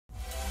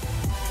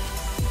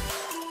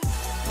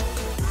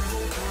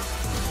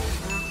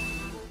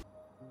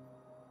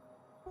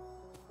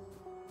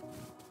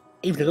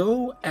Evening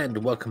all,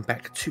 and welcome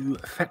back to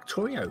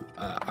Factorio.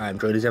 I am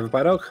joined as ever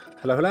by Dog.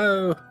 Hello,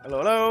 hello. Hello,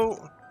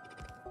 hello.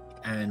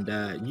 And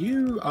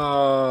you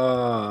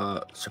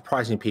are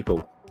surprising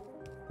people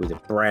with a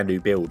brand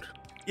new build.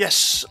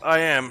 Yes,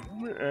 I am.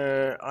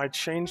 I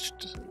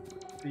changed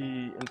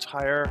the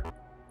entire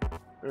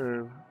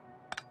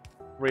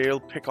rail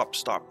pickup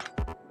stop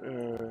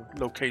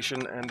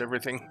location and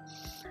everything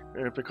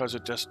because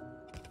it just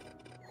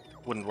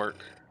wouldn't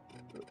work.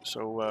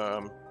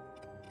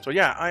 So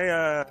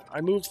yeah,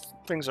 I moved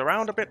things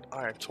around a bit.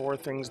 I tore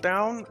things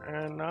down,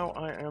 and now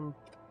I am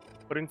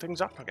putting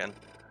things up again.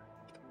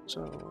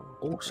 So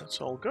Awesome.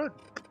 That's all good.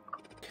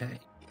 Okay.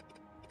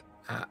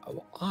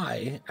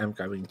 I am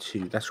going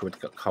to. That's already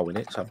got coal in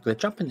it, so I'm going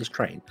to jump in this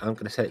train. I'm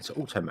going to set it to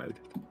auto mode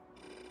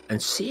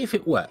and see if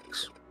it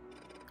works,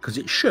 because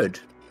it should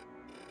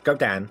go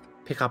down,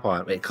 pick up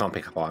iron. It can't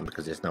pick up iron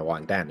because there's no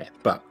iron down there,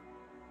 but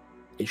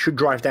it should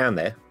drive down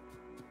there.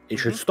 It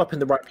should stop in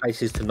the right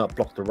places to not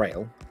block the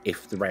rail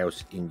if the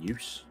rail's in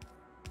use.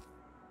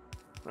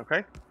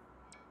 Okay.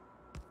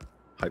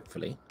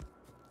 Hopefully.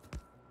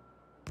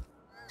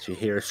 So you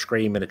hear a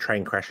scream and a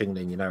train crashing,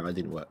 then you know it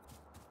didn't work.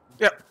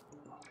 Yep.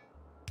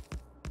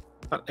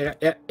 Oh,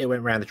 yeah, it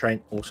went round the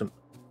train. Awesome.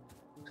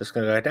 So it's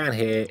going to go down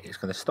here. It's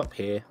going to stop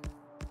here.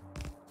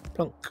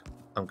 Plonk.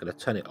 I'm going to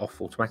turn it off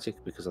automatic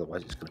because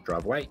otherwise it's going to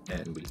drive away,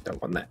 and we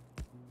don't want that.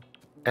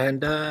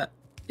 And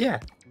yeah,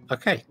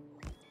 okay.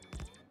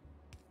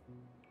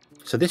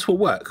 So this will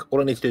work. All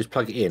I need to do is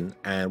plug it in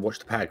and watch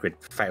the power grid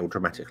fail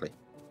dramatically.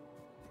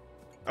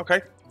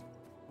 Okay.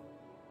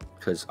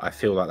 Because I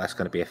feel like that's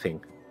going to be a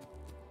thing.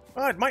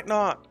 Well, it might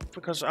not,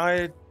 because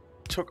I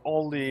took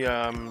all the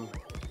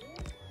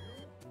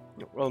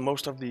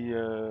most of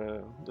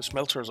the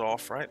smelters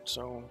off, right?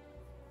 So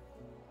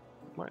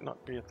it might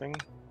not be a thing.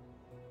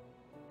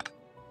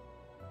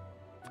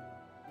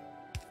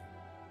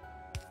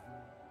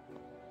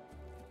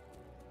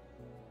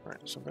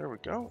 Right, so there we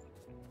go.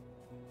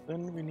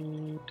 Then we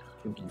need...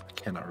 You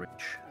cannot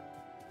reach.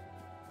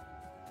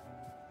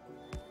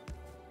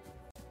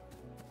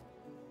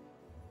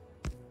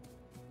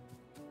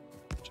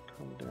 to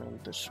come down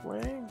this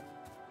way.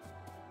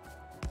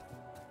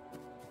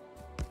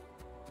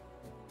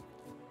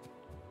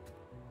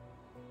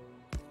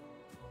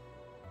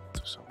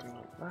 So something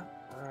like that.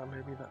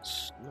 Maybe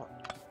that's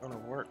not gonna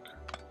work.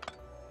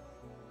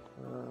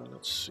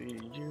 Let's see.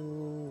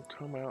 You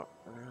come out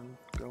and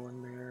go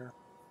in there,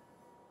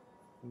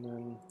 and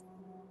then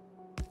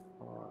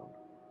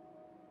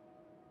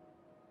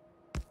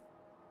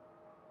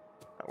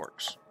that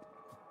works.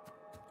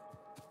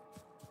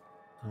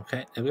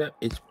 Okay, there we go.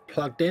 It's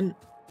plugged in.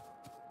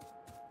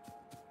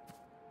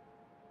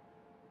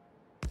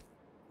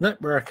 No,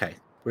 we're okay.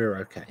 We're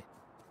okay.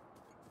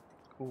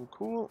 Cool,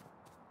 cool.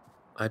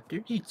 I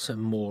do need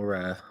some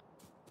more...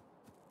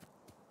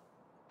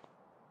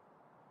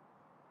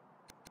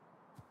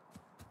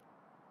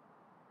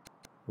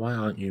 Why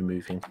aren't you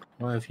moving?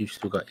 Why have you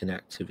still got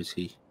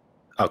inactivity?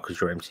 Oh, because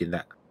you're emptying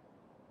that.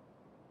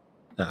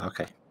 Oh,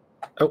 okay.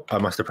 Oh, I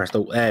must have pressed...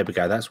 Oh, there we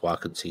go. That's why I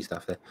couldn't see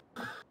stuff there.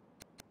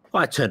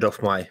 Well, I turned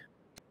off my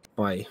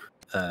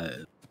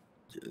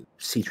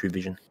see-through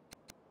vision.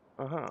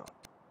 Uh-huh.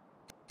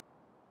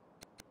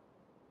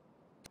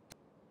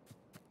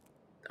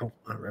 Oh,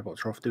 my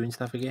robots are off doing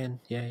stuff again.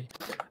 Yay.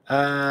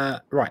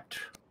 Right.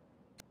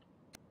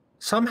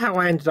 Somehow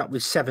I ended up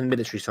with 7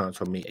 military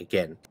science on me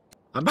again.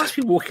 I must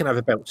be walking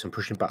over belts and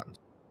pushing buttons.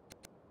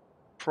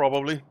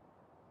 Probably.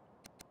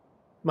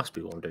 Must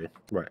be what I'm doing.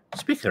 Right.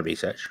 Speaking of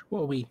research,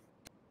 what are we...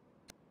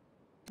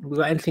 We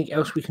got anything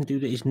else we can do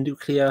that is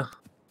nuclear...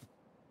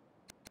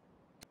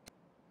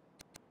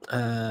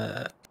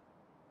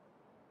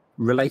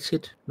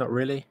 related? Not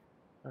really.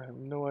 I have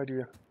no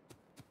idea.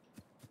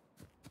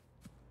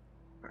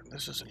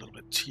 This is a little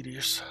bit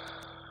tedious.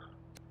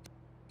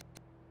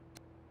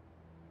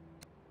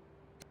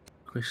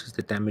 Increases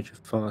the damage of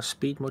fast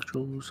speed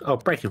modules. Oh,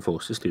 braking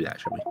force. Let's do that,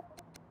 shall we?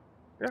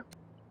 Yeah.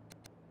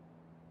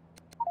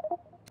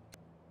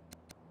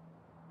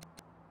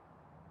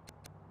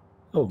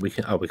 Oh, we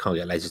can. Oh, we can't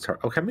get laser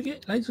turrets. Oh, can we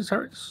get laser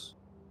turrets?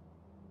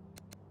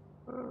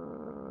 I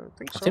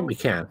think so. I think we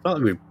can. Not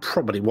that we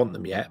probably want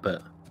them yet,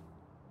 but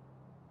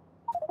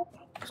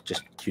let's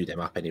just queue them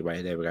up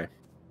anyway. There we go.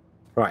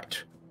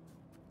 Right.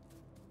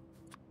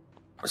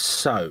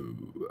 So,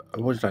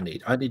 what did I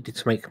need? I needed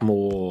to make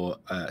more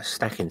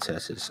stack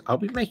inserters. I'll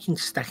be making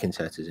stack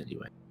inserters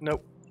anyway.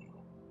 Nope.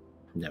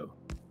 No.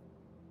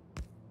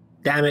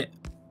 Damn it.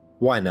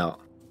 Why not?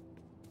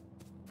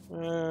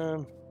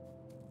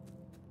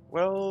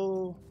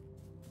 Well,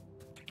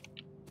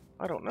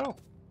 I don't know.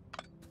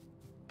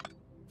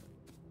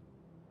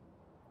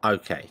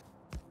 Okay.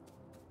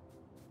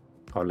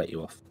 I'll let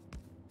you off.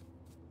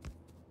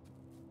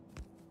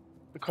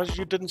 Because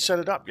you didn't set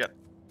it up yet.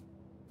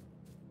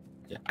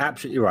 Yeah,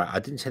 absolutely right. I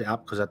didn't set it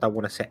up because I don't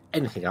want to set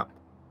anything up.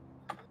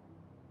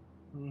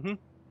 Mm-hmm.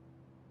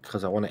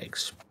 Because I want to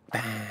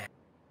expand.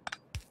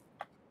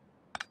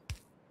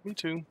 Me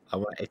too. I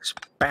want to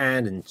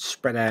expand and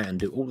spread out and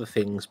do all the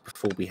things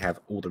before we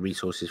have all the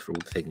resources for all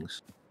the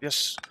things.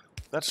 Yes,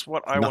 that's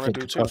what I want Nothing to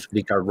do could too.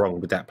 possibly go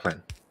wrong with that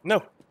plan.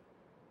 No.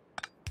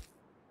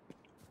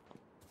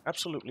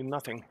 Absolutely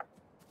nothing.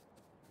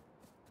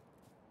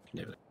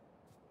 No,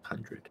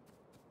 100.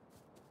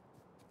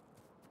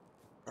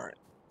 All right.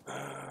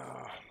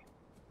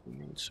 We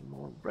need some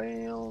more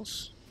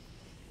rails.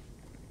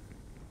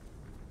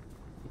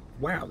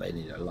 Wow, they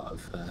need a lot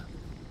of.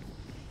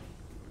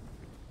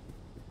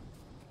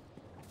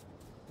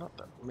 Not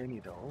that many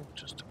though.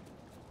 Just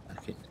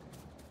Okay.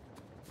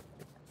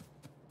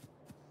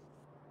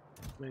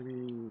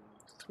 maybe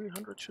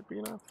 300 should be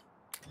enough.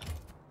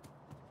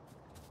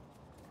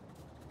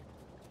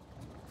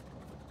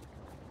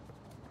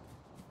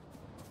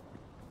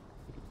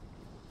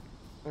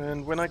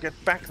 And when I get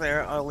back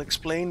there, I'll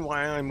explain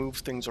why I move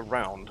things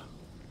around.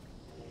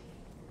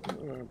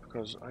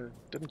 Because I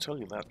didn't tell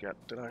you that yet,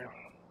 did I?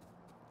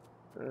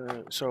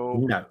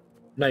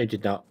 No, you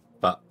did not.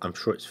 But I'm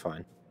sure it's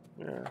fine.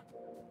 Yeah.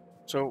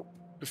 So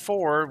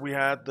before we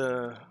had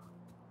the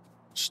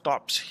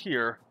stops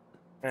here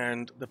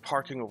and the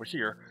parking over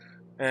here,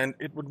 and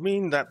it would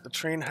mean that the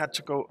train had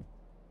to go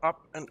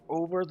up and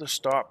over the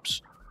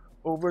stops,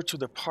 over to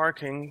the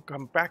parking,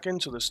 come back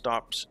into the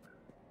stops,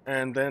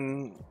 and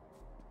then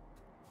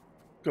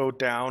go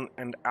down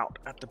and out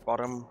at the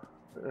bottom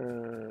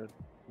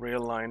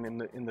rail line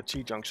in the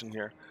T junction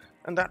here,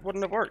 and that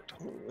wouldn't have worked.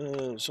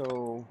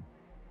 So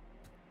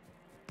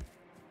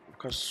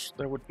because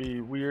there would be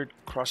weird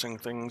crossing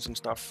things and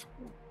stuff.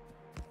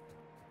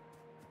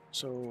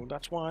 So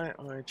that's why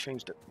I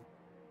changed it.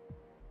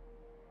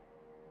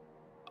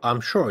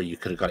 I'm sure you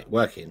could have got it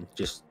working,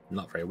 just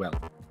not very well.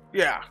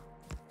 Yeah.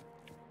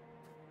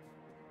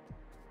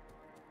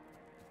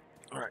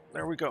 All right,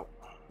 there we go.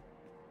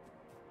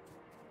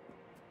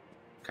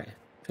 Okay,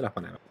 fill up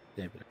on that.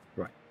 There we go.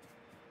 Right.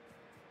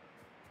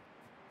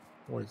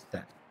 What is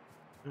that?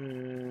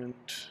 And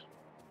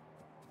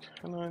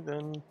can I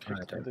then pick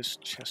this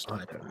chest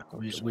up? I don't know.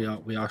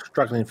 We are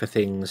struggling for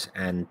things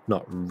and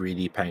not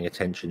really paying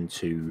attention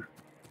to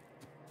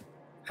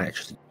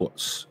actually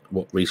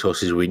what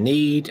resources we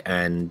need,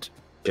 and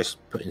just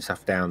putting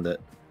stuff down that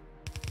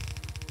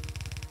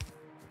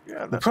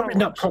we're probably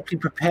not properly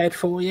prepared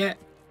for yet.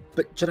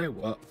 But do you know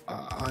what?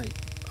 I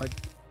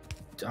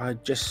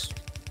just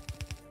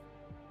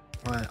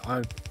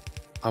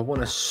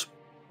want to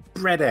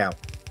spread out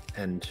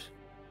and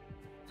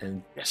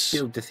yes,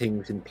 build the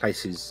things in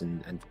places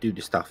and do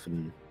the stuff.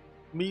 And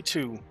me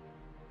too.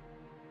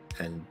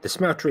 And the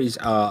smelteries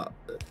are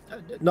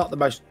not the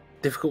most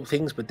difficult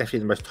things, but definitely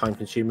the most time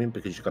consuming,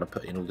 because you've got to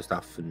put in all the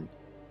stuff and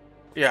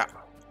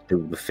do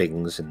all the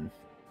things. And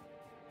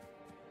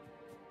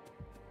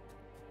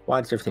why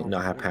does everything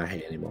not have power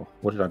here anymore?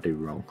 What did I do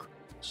wrong?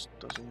 This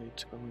doesn't need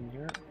to go in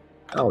here.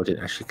 Oh, I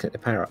didn't actually connect the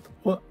power up.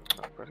 What?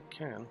 But it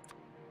can.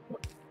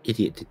 What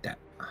idiot did that?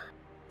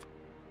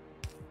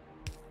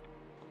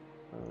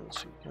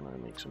 Let's see, can I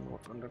make some more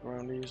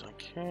undergroundies? I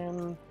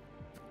can.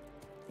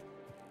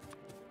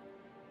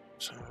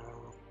 So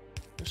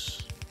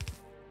this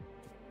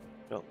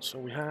built. So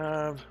we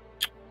have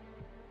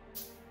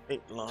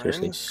 8 lines.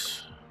 Seriously?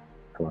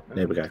 Come on,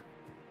 there we go.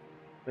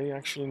 They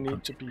actually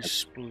need to be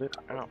split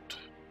out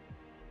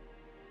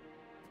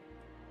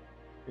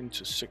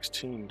into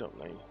 16, don't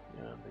they?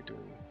 Yeah, they do.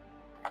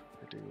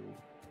 They do.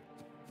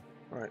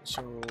 Alright,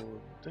 so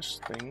this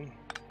thing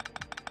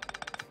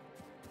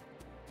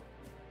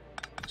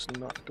does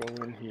not go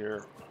in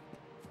here.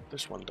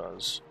 This one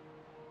does.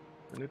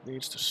 And it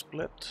needs to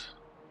split.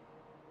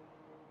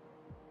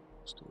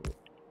 Let's do it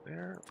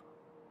there.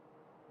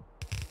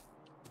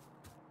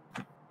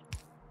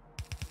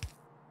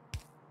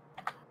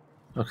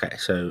 Okay,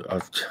 so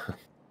I've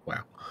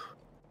wow.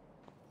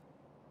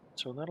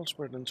 So that'll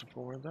split into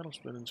 4. That'll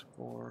split into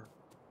 4.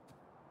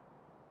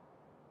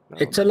 No,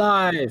 It's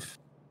alive.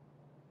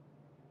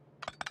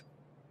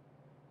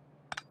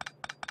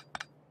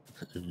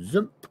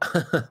 Zump.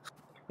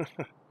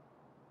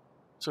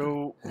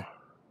 So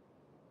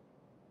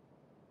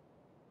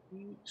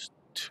these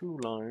 2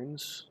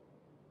 lines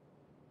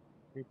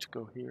need to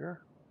go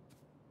here.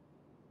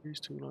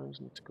 These 2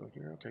 lines need to go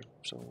here. Okay,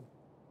 so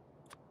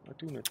I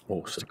do need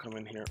this to come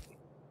in here.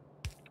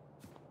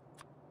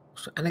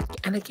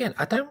 And again,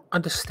 I don't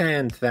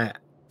understand that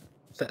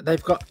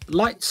they've got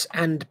lights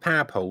and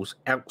power poles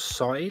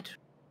outside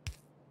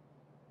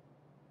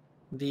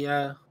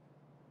the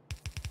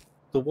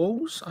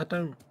walls. I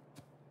don't.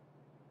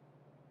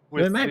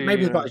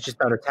 Maybe the button's just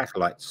about attacker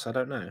lights. I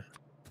don't know.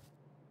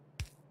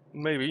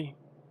 Maybe.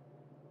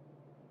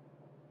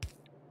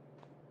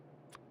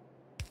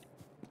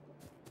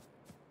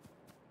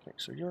 Okay,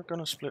 so you're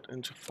gonna split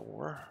into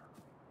 4.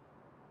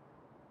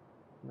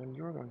 And then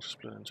you're going to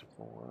split into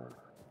 4.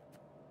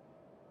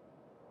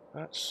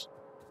 That's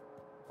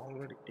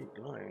already 8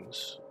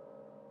 lines.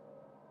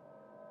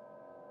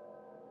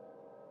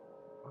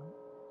 1,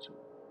 2.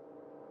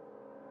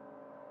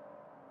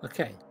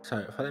 Okay, so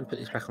if I then put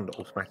this back onto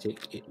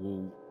automatic, it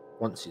will,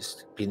 once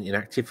it's been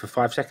inactive for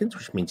 5 seconds,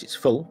 which means it's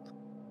full,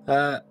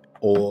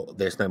 or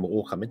there's no more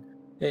ore coming,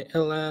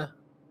 it'll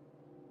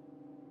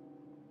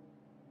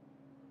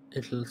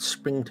it'll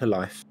spring to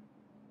life.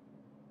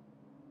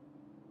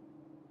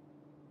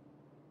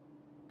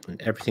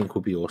 And everything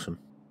will be awesome.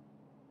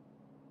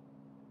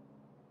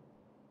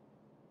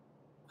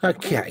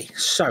 Okay,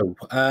 so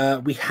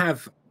we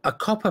have a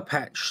copper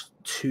patch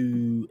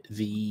to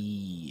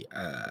the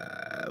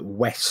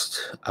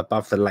west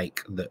above the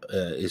lake that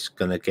is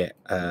going to get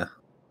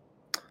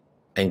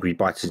angry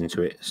biters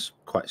into it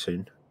quite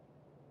soon.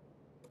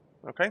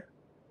 Okay.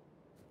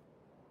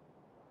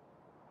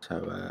 So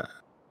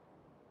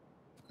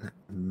that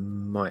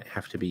might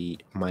have to be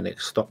my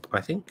next stop,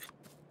 I think.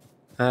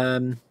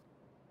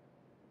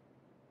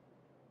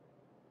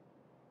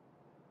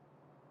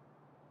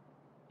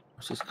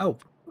 What's this? Oh,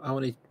 I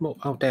need more.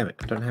 Oh, damn it!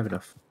 I don't have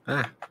enough.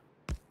 Ah.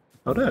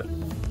 Oh no.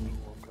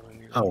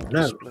 Oh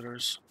no.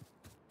 Splitters.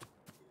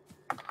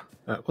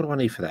 What do I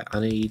need for that?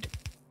 I need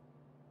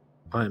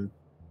iron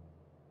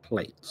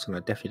plates, and I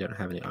definitely don't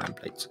have any iron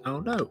plates. Oh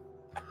no.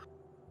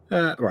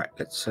 Right.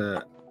 Let's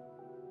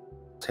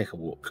take a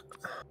walk.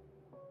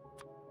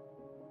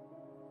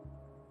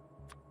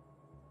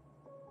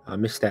 I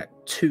missed that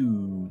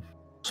 2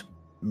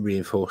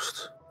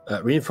 reinforced.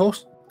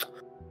 Reinforced?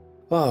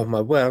 Oh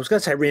my word! I was going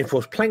to say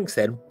reinforced planks.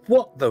 Then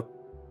what the?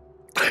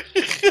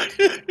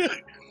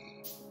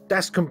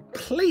 That's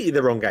completely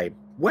the wrong game.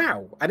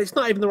 Wow, and it's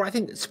not even the right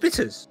thing.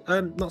 Splitters.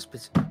 Not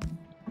splitters.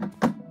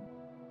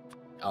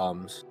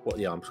 Arms. What are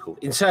the arms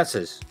called?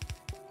 Inserters.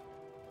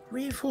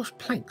 Reinforced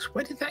planks.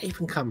 Where did that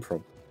even come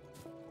from?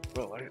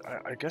 Well,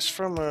 I guess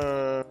from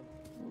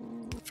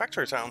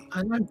Factory Town.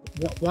 I know.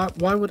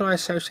 Why would I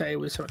associate it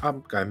with something?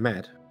 I'm going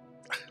mad.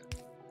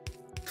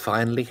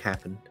 Finally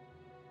happened.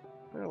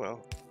 Oh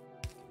well.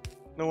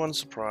 No one's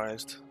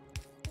surprised.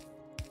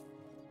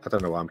 I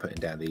don't know why I'm putting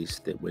down these.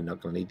 That we're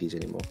not going to need these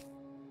anymore.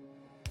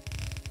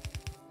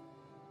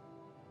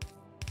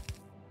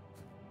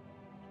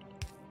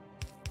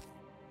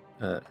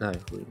 No,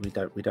 we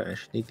don't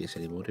actually need this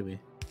anymore, do we?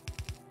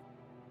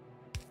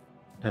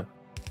 No.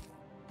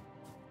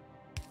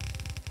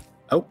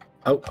 Oh.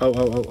 No.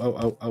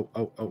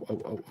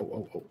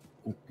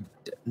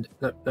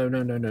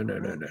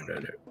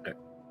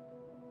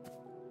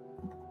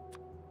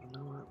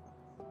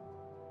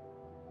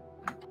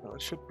 Well,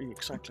 it should be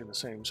exactly the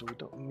same, so we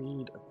don't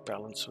need a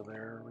balancer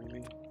there,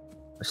 really.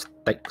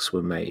 Mistakes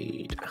were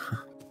made.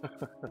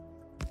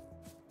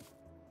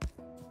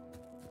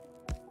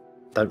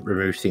 Don't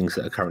remove things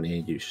that are currently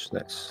in use.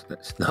 That's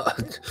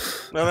not.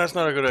 No, that's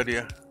not a good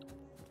idea.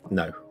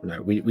 No.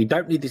 We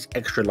don't need this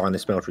extra line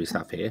of smeltery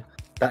stuff here.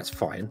 That's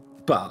fine,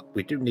 but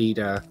we do need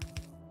the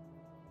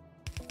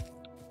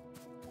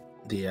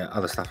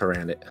other stuff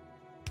around it.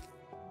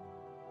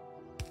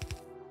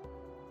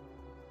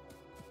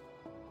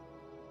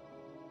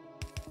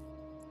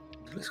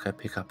 Let's go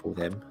pick up all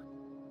them.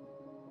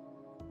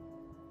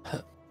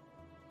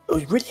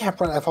 We really have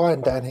run out of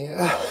iron down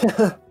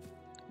here.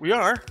 We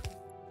are.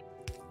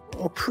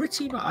 Well,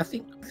 pretty much. I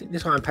think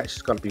this iron patch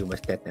has got to be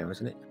almost dead now,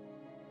 isn't it?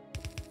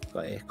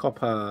 Got here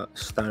copper,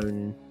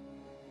 stone.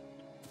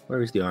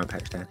 Where is the iron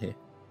patch down here?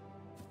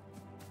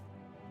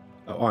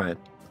 Oh, iron.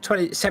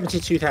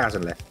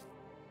 72,000 left.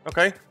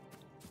 Okay.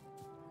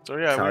 So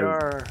yeah, we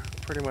are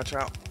pretty much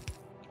out.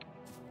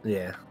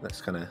 Yeah,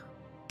 that's gonna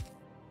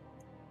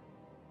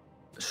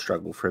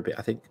struggle for a bit,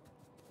 I think.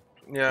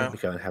 Yeah. Let me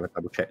go and have a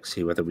double check,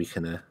 see whether we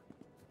can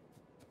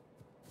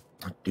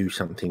do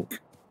something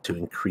to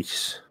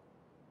increase.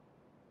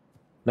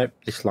 Nope,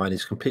 this line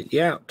is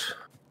completely out.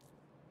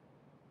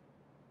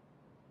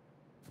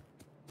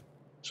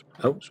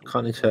 Oh,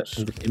 can't insert.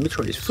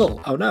 Inventory is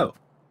full. Oh no.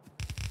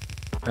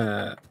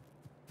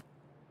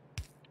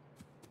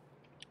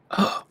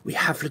 Oh, we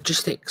have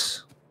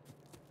logistics.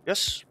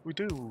 Yes, we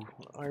do.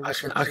 I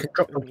can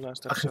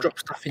drop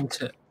stuff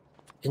into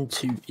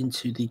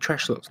the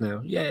trash slots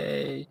now.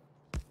 Yay!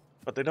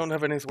 But they don't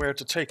have anywhere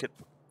to take it.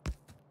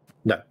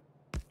 No,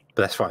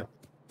 but that's fine.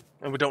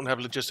 And we don't have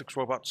logistics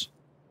robots.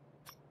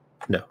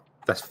 No,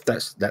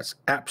 that's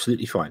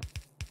absolutely fine.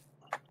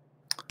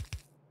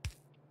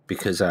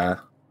 Because I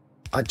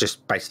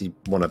just basically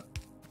want to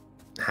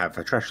have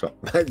a trash slot.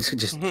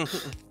 Just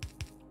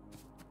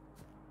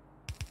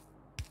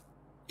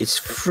it's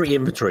free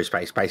inventory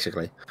space,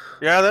 basically.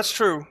 Yeah, that's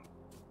true.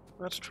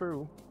 That's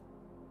true.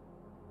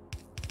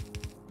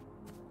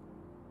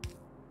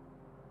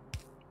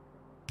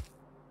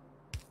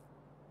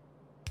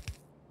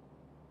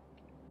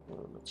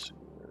 Let's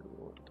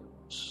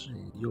see.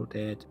 You're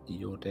dead.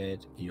 You're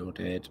dead. You're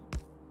dead.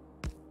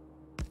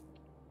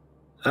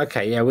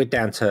 Okay, yeah, we're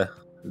down to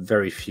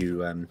very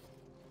few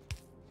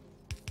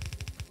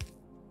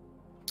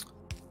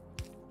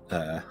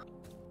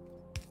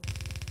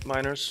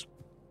miners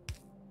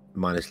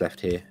left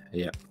here.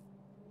 Yeah,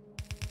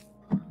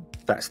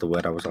 that's the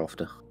word I was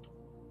after.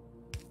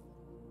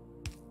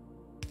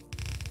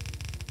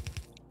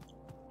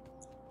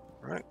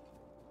 Right,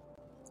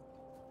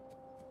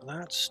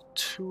 that's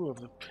 2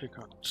 of the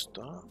pickup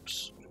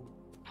stops.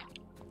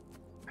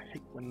 I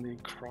hate when they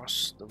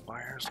cross the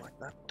wires like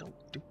that. Don't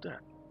do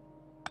that.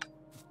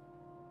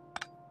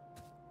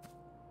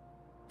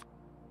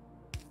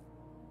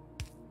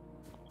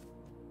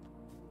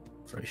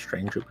 Very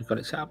strange that we've got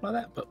it set up like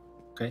that, but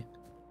okay.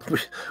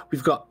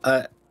 We've got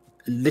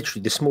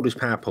literally the smallest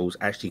power poles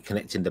actually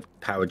connecting the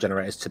power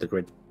generators to the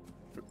grid.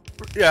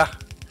 Yeah.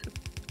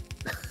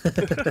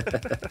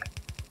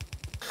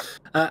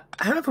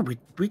 However,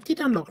 we did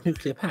unlock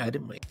nuclear power,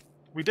 didn't we?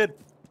 We did.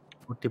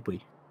 Or did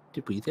we?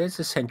 Did we? There's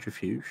a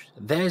centrifuge.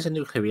 There's a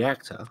nuclear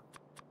reactor.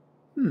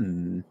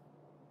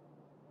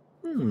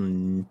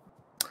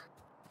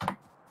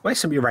 Where's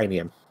some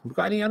uranium? We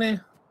got any on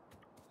here?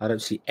 I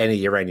don't see any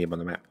uranium on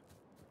the map.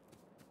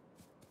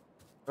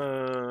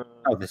 Oh,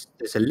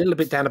 there's a little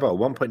bit down the bottom,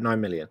 1.9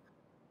 million.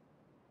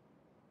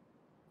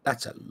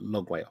 That's a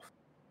long way off.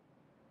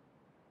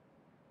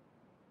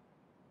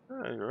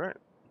 Oh, you're right.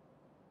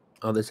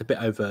 Oh, there's a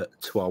bit over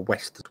to our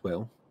west as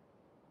well.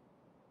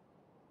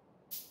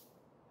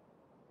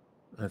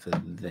 Over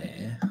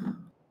there.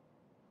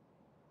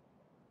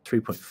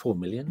 3.4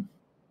 million.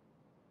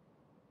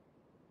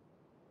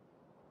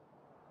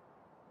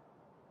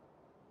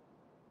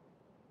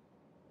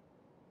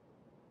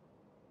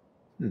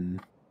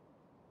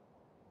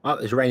 Oh,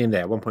 there's uranium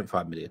there,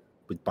 1.5 million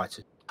with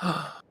biters.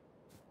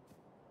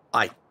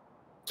 I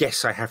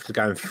guess I have to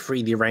go and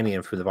free the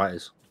uranium from the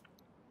biters.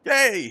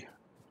 Yay!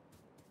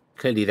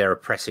 Clearly they're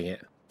oppressing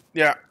it.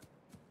 Yeah.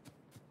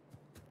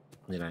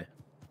 You know.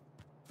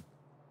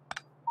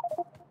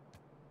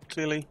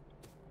 Clearly.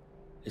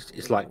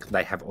 It's like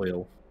they have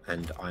oil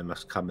and I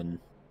must come and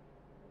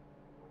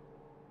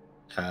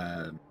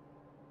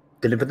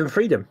deliver them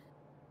freedom.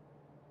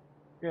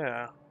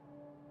 Yeah.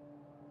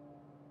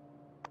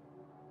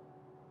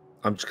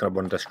 I'm just going to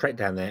wander straight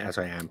down there as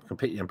I am,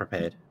 completely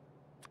unprepared.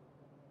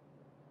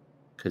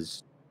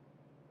 Because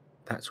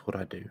that's what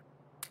I do.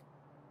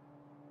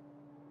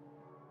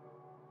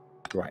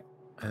 Right.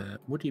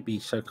 Would you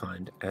be so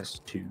kind as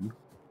to,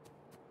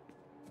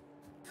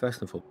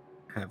 first of all,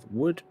 have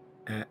wood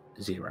at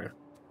 0.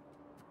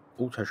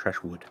 Auto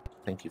trash wood.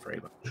 Thank you very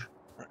much.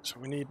 Right, so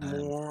we need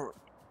more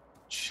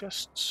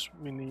chests.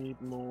 We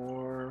need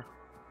more...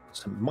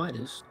 Some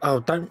miners. Oh,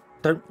 don't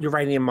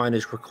uranium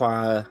miners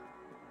require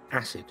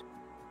acid?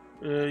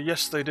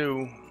 Yes, they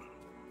do.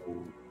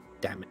 Oh,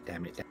 damn it,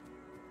 damn it, damn it.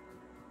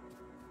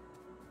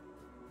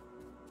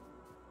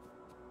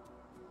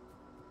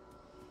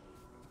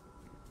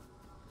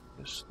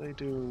 Yes, they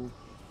do.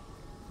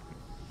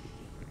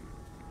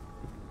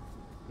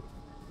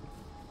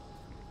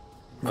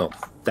 Oh,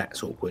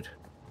 that's awkward.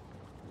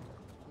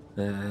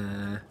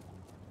 Belts.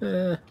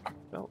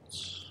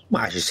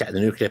 Well, I should set the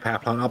nuclear power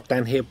plant up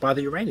down here by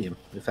the uranium,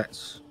 if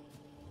that's...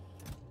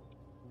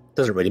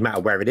 Doesn't really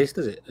matter where it is,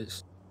 does it?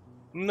 It's...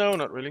 No,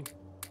 not really.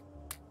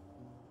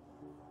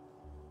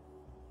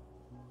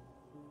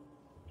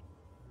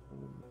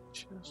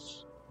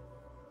 Chests.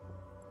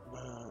 I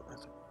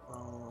think,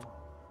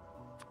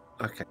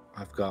 Okay,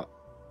 I've got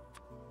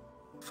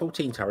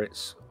 14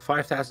 turrets,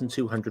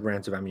 5,200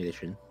 rounds of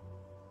ammunition,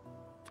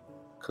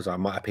 because I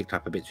might have picked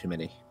up a bit too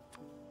many.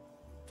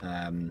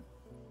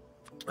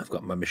 I've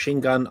got my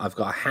machine gun. I've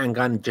got a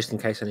handgun just in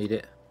case I need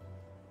it.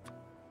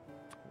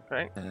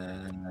 Okay.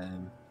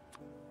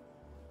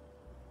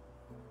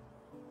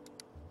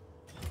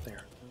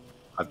 There.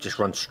 I've just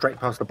run straight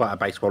past the butter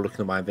base while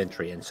looking at my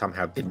inventory and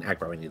somehow didn't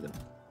aggro any of them.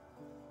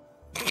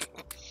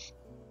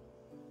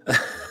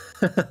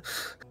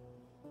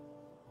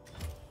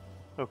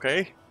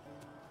 Okay.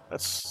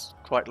 That's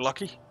quite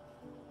lucky.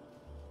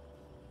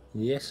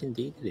 Yes,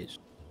 indeed it is.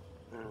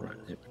 Right,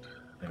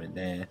 I'm in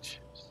there.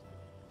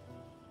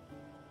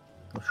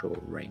 Not sure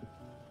what rain.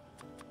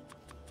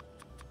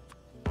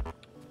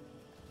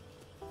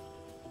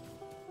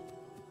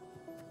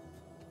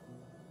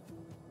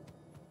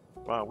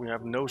 Wow, we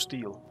have no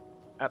steel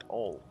at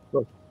all.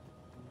 Oh.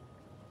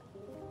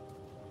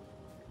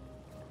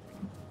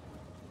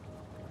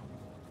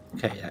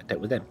 Okay, that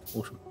dealt with them.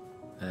 Awesome.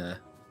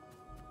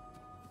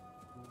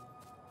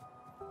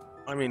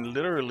 I mean,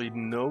 literally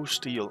no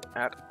steel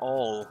at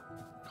all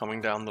coming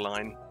down the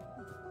line.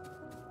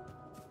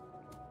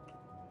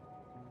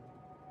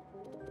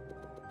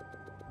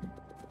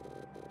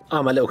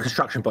 Oh, my little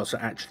construction bots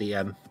are actually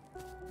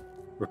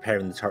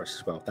repairing the turrets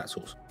as well. That's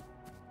awesome.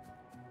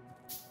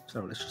 So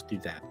let's just do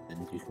that,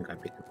 and you can go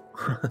pick them.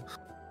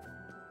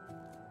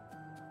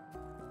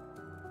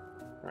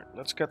 Right,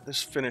 let's get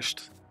this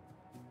finished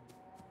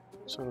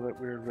so that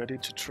we're ready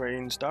to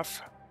train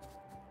stuff.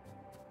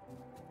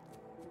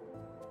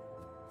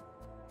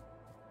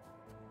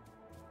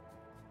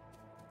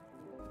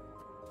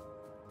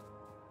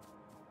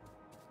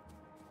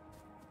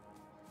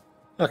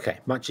 Okay,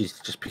 much easier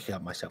to just pick it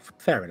up myself.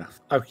 Fair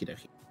enough. Okie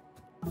dokie.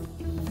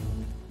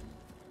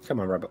 Come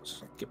on,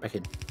 robots. Get back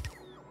in.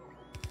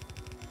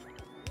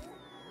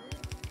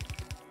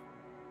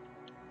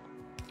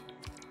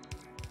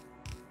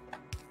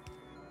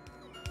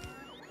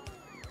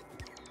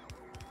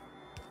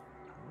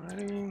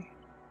 Alrighty.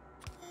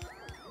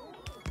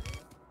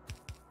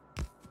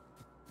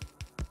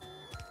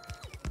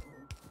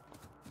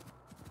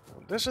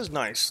 This is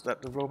nice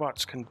that the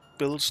robots can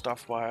build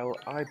stuff while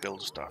I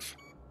build stuff.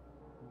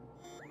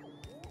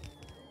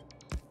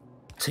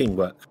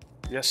 Teamwork.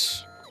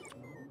 Yes.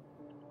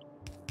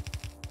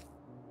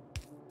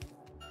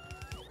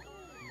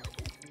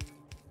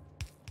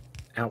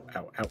 Ow, ow,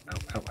 ow, ow,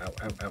 ow, ow,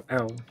 ow, ow,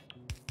 ow.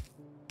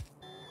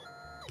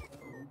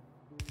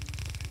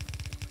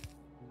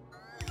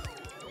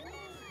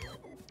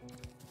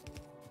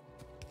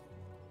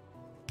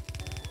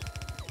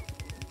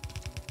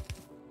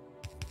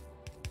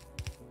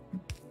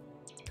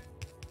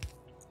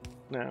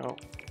 Now,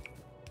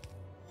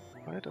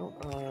 why don't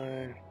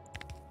I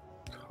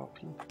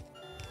copy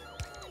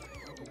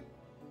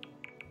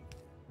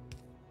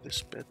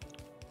this bit?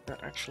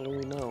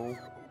 Actually, no.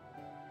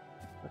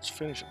 Let's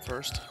finish it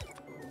first.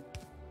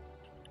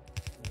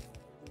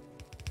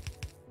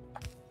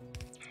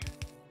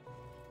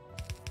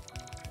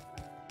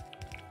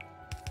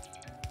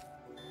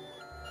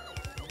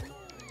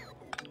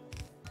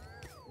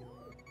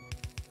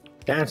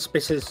 Down,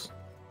 spitters.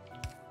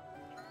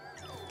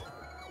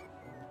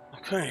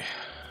 Okay.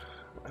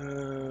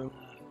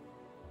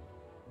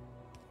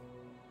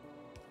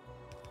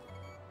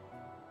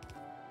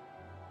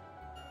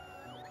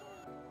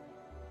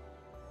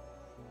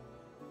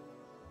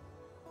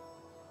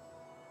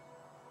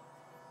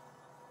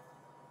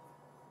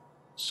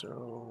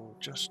 So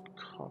just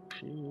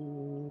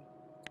copy.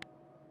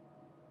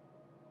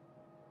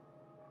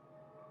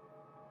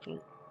 I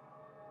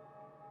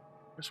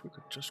guess we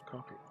could just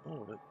copy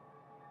all of it.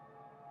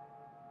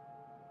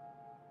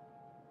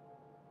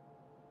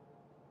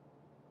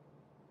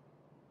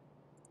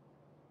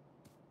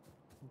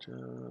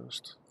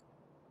 Just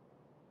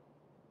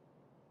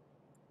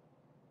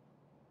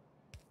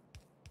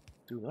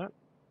do that.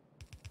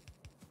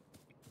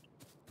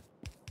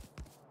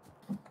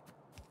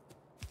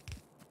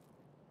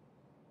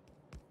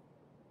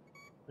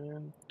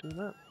 And do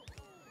that.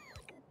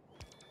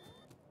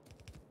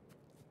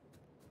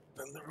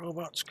 And the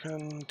robots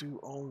can do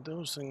all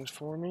those things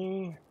for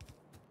me.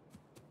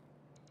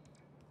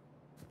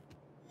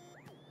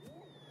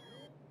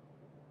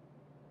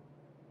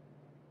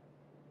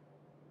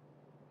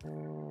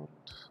 And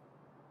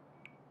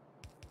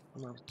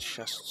I'm out of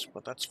chests,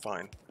 but that's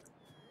fine.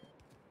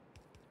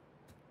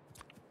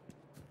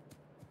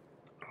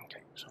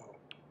 Okay, so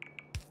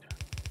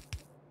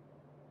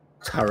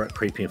Turret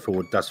creeping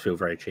forward does feel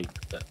very cheap,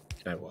 but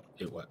you know what?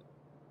 It works.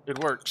 it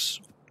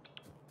works.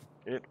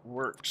 It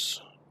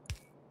works.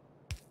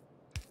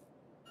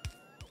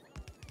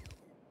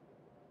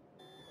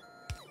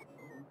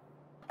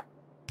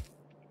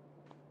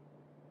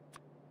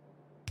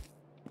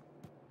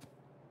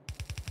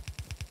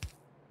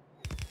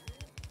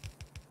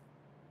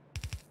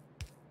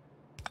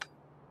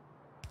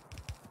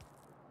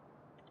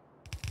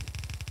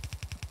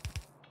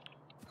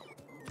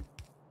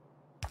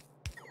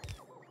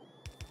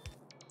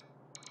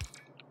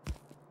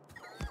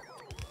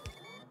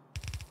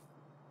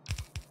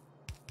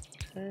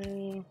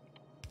 Okay.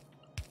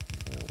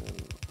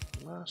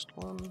 And last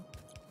one.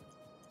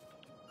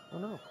 Oh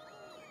no.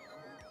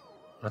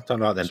 I don't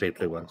like them big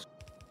blue ones.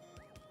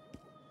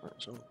 Right,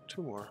 so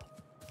 2 more.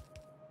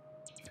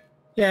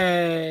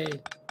 Yay!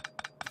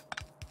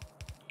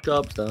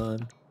 Job's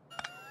done.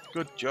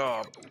 Good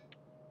job.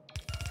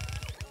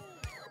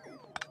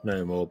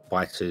 No more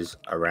biters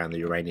around the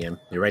uranium.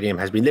 The uranium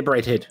has been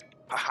liberated.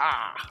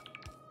 Aha!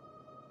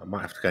 I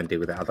might have to go and deal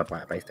with that other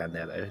biter base down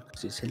there though,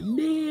 because it's a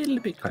little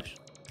bit close.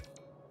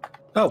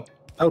 Oh!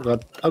 Oh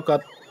god! Oh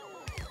god!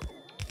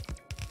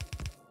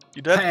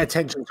 You dead? Pay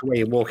attention to where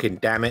you're walking,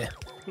 damn it!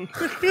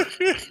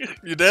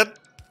 You dead?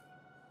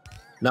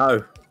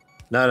 No,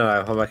 no,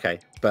 I'm okay.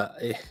 But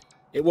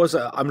it was.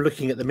 I'm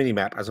looking at the mini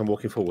map as I'm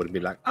walking forward and be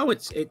like, oh,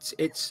 it's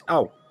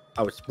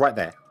right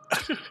there.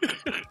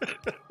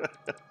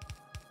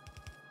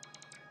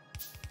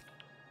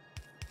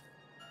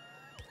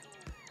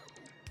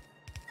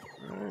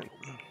 Right.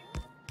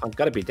 I'm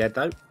gonna be dead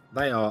though.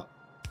 They are.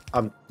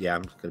 Yeah,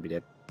 I'm gonna be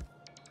dead.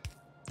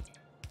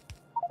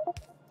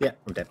 Yeah,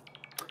 I'm dead.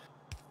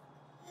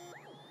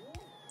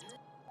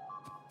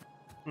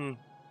 Hmm.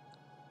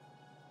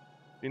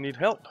 You need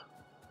help?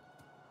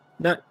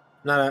 No.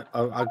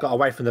 I got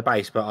away from the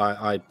base, but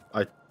I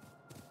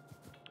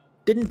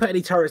didn't put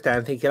any turrets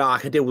down, thinking, oh, I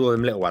can deal with all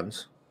them little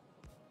ones.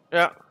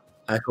 Yeah.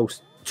 And of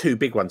course, 2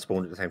 big ones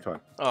spawned at the same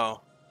time.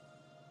 Oh.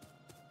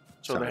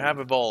 So they have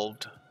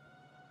evolved.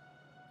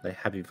 They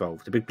have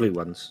evolved. The big blue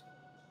ones.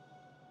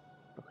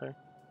 Okay.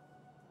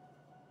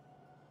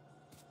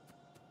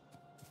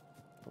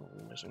 Oh,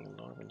 we're missing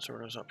a lot of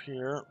inserters up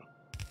here.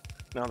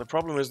 Now the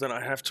problem is that I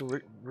have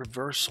to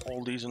reverse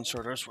all these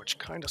inserters, which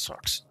kind of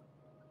sucks.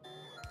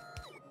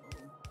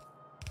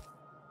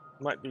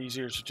 Might be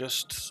easier to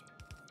just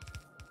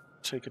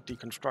take a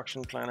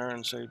deconstruction planner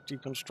and say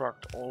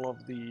deconstruct all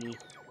of the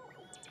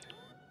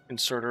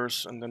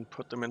inserters and then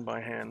put them in by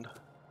hand.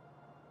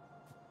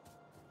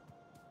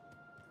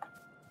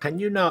 Can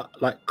you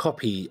not like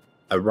copy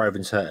a row of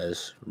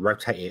inserters,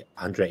 rotate it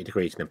 180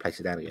 degrees, and then place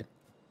it down again?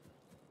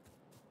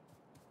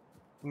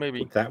 Maybe.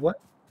 Would that work?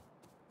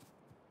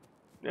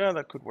 Yeah,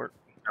 that could work.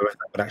 Or if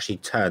that would actually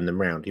turn them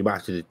round. You might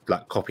have to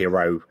like copy a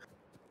row,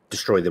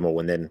 destroy them all,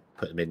 and then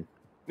put them in.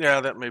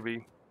 Yeah, that may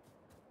be.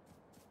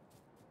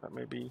 That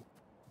may be.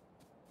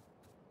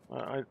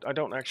 I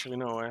don't actually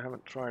know. I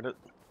haven't tried it.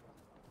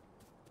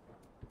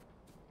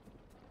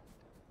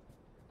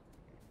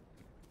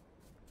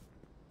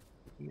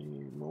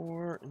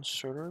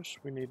 inserters.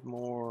 We need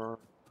more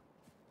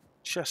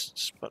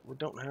chests, but we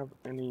don't have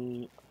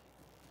any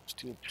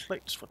steel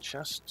plates for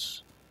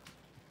chests,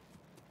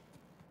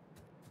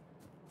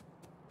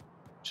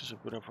 which is a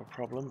bit of a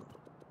problem.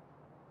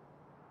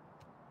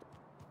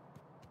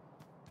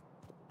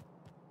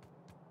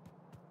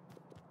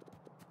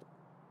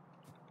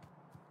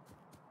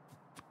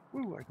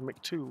 Ooh, I can make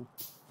 2.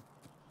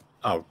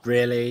 Oh,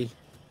 really?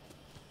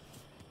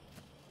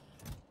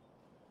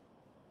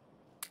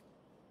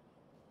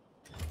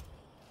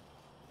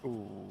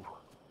 Ooh.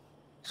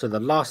 So the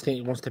last thing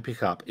it wants to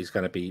pick up is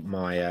going to be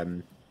my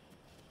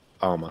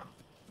armor.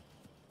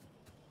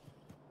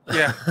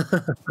 Yeah.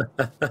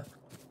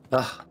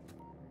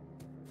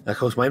 Of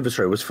course, my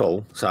inventory was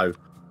full, so...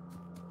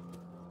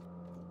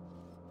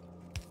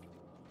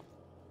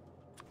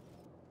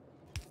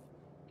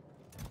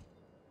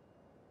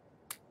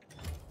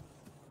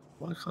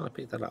 Why can't I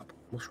pick that up?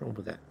 What's wrong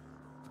with that?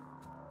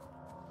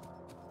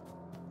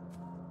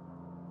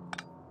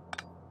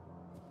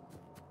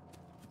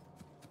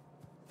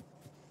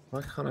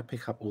 Why can't I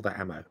pick up all that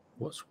ammo?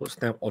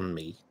 What's now on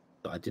me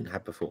that I didn't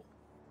have before?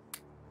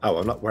 Oh,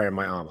 I'm not wearing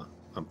my armor.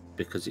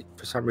 Because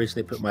for some reason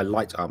it put my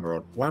light armor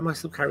on. Why am I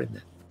still carrying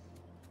that?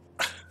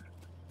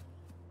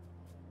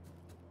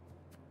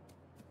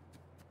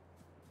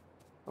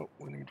 Oh,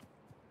 we need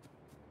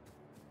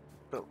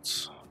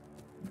belts.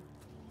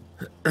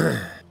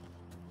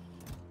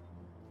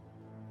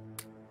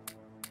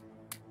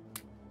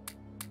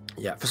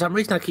 Yeah, for some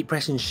reason I keep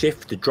pressing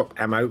shift to drop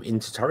ammo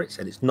into turrets,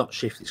 and it's not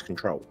shift, it's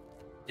control.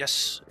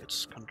 Yes,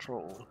 it's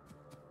control.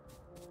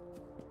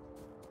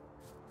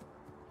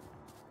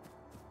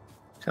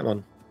 Come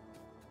on.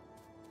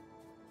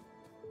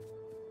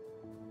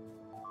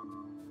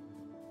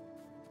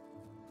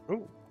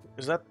 Oh,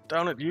 is that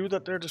down at you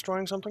that they're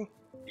destroying something?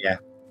 Yeah.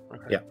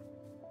 Okay. Yeah.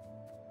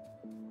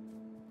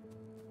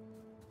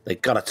 They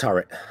got a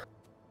turret.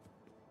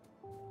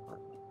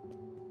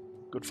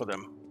 Good for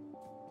them.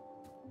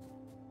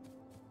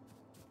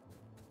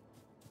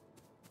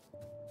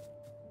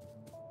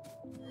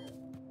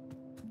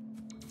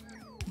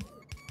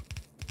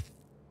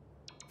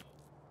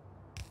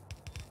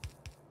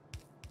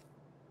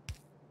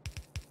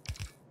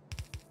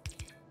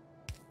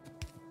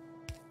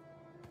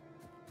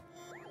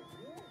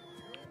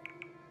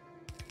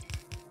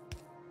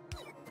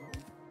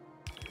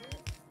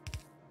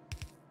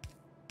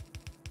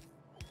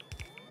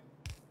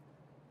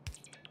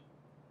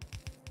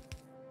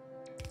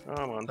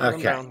 Come on, put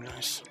them down,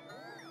 guys.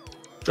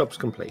 Job's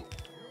complete.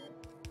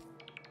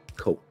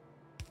 Cool.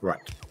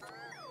 Right.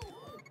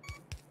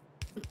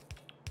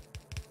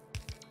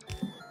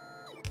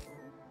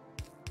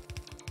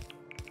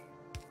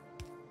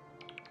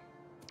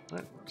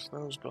 Right, that's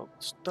those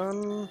belts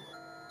done.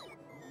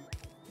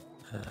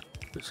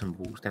 Put some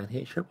walls down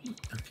here, shall we?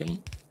 Okay.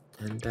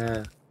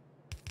 And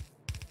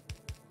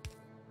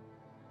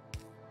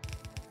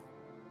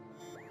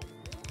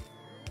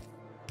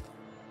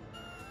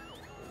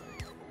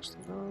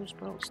Those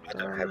belts I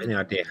done. don't have any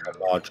idea how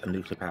large a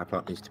nuclear power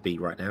plant needs to be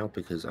right now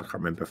because I can't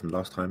remember from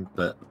last time,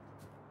 but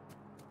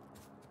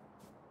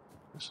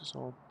This is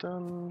all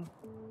done.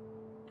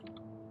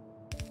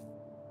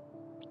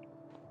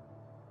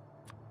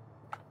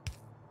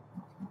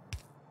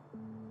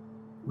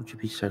 would you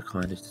be so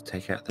kind as to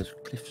take out those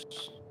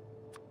cliffs?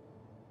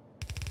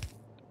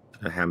 I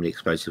don't know how many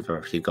explosives I've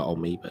actually got on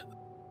me, but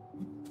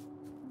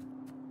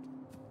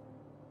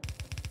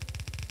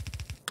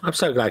I'm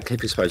so glad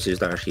cliff explosives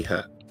don't actually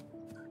hurt.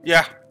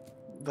 Yeah,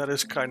 that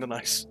is kind of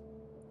nice.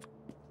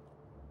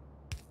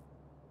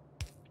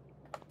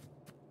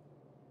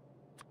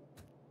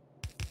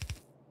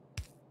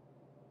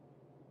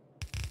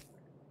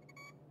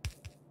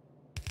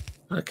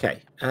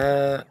 Okay,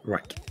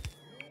 right.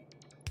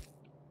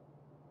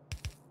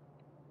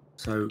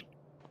 So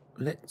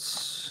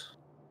let's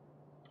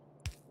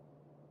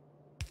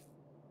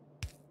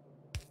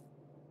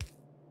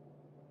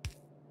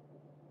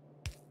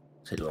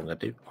see what I'm going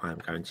to do. I'm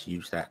going to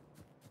use that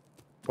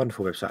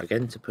wonderful website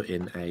again to put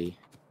in a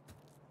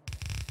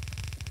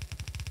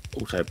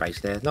auto base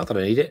there. Not that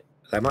I need it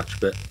that much,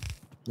 but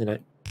you know.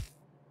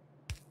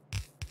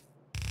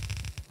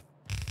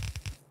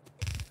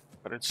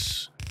 But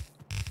it's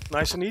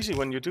nice and easy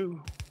when you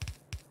do.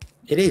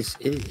 It is.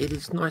 It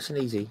is nice and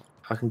easy.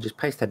 I can just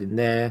paste that in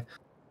there.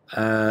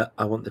 I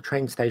want the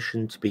train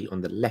station to be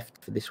on the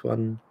left for this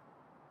one.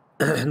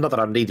 Not that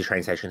I need the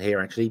train station here,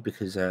 actually,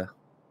 because this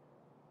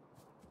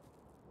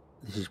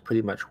is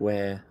pretty much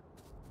where...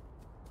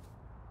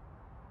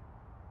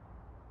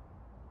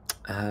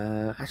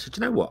 actually,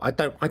 do you know what? I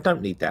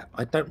don't need that.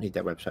 I don't need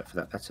that website for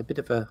that. That's a bit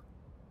of a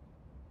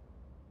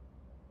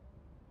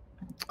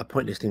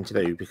pointless thing to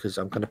do because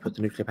I'm going to put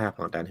the nuclear power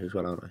plant down here as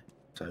well, aren't I?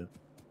 So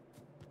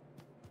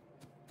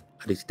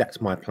at least that's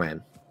my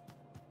plan.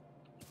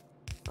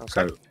 Okay.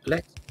 So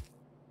let's...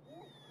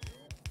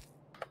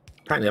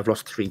 Apparently I've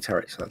lost 3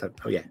 turrets. So I don't...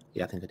 Oh yeah,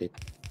 I think I did.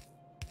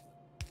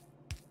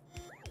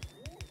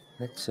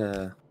 Let's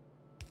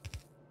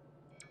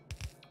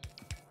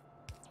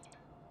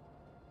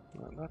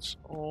That's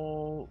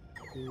all.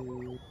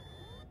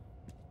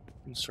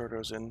 insert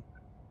those in.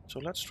 So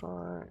let's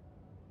try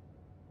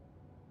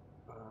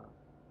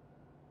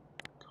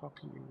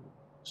copy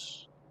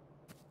this.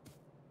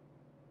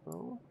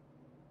 So,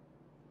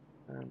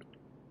 and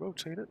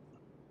rotate it.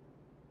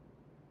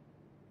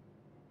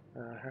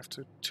 I have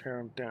to tear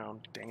them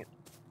down. Dang it.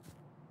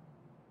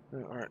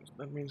 Alright,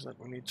 that means that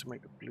we need to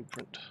make a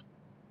blueprint.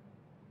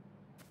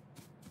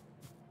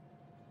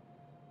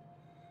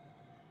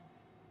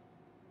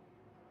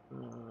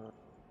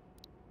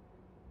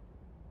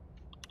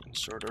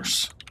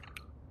 Inserters.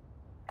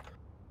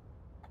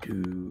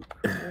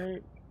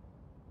 Okay.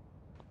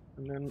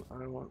 And then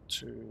I want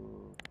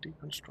to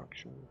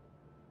deconstruction.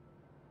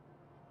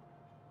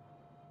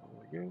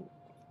 All again.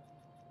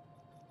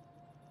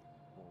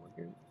 All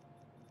again.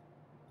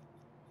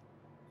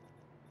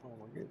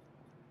 All again.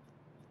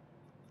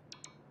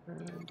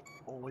 And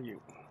all of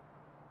you.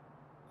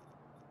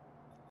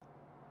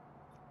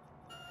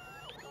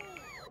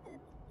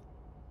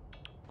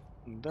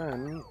 And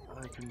then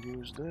I can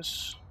use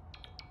this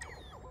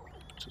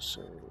to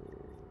say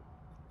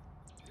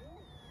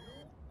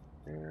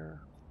air,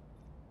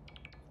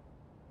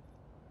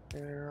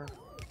 air.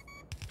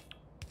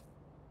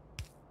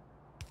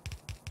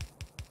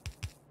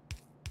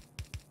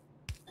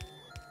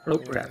 Oh,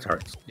 that's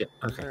hard. Yeah,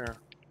 okay. There.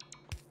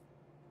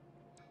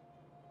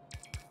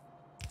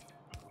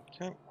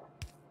 Okay.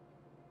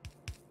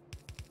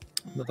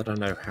 Not that I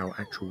know how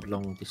actual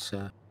long this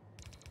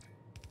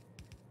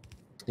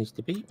needs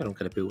to be, but I'm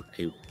going to build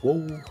a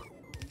wall.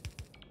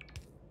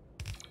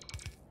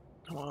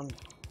 Come on.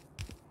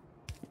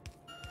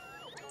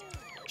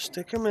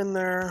 Stick them in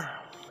there.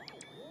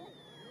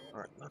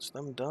 Alright, that's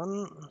them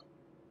done.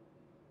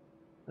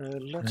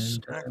 Let's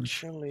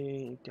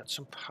actually get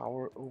some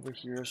power over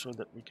here so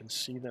that we can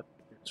see that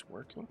it's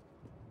working.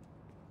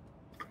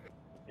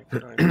 A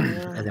good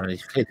idea. And then I need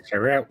to clear this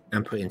area out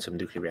and put in some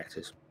nuclear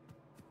reactors.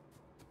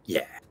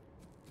 Yeah.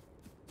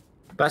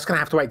 But that's going to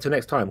have to wait till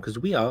next time because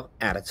we are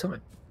out of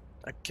time.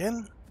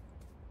 Again?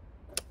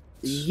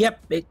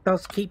 Yep, it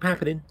does keep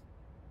happening.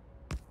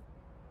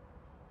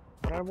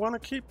 But I want to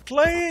keep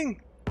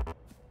playing!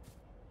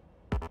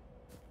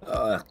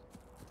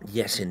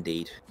 Yes,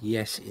 indeed.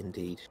 Yes,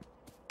 indeed.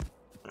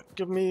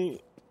 Give me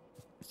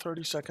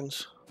 30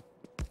 seconds.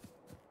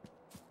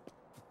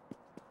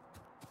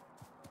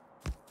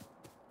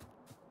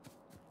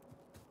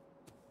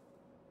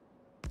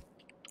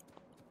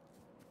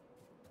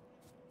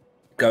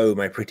 Go,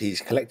 my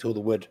pretties. Collect all the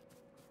wood.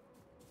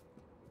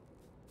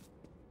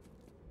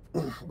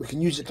 We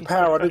can use it to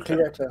power our nuclear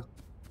reactor.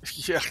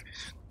 Yeah.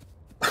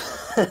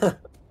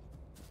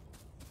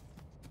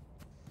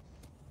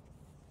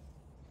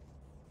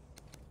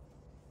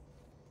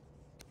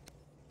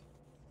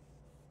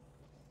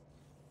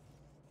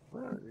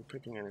 Why aren't you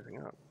picking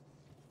anything up?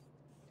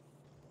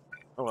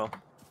 Oh well.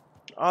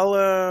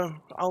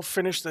 I'll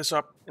finish this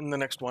up in the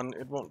next one.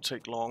 It won't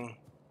take long,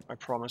 I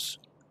promise.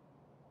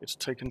 It's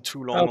taken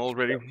too long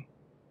already.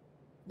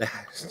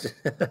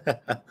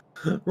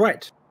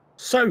 Right.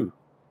 So,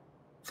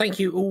 thank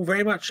you all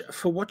very much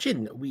for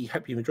watching. We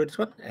hope you enjoyed this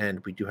one, and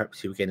we do hope to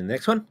see you again in the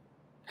next one.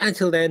 And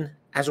until then,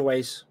 as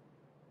always,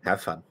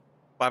 have fun.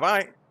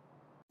 Bye-bye.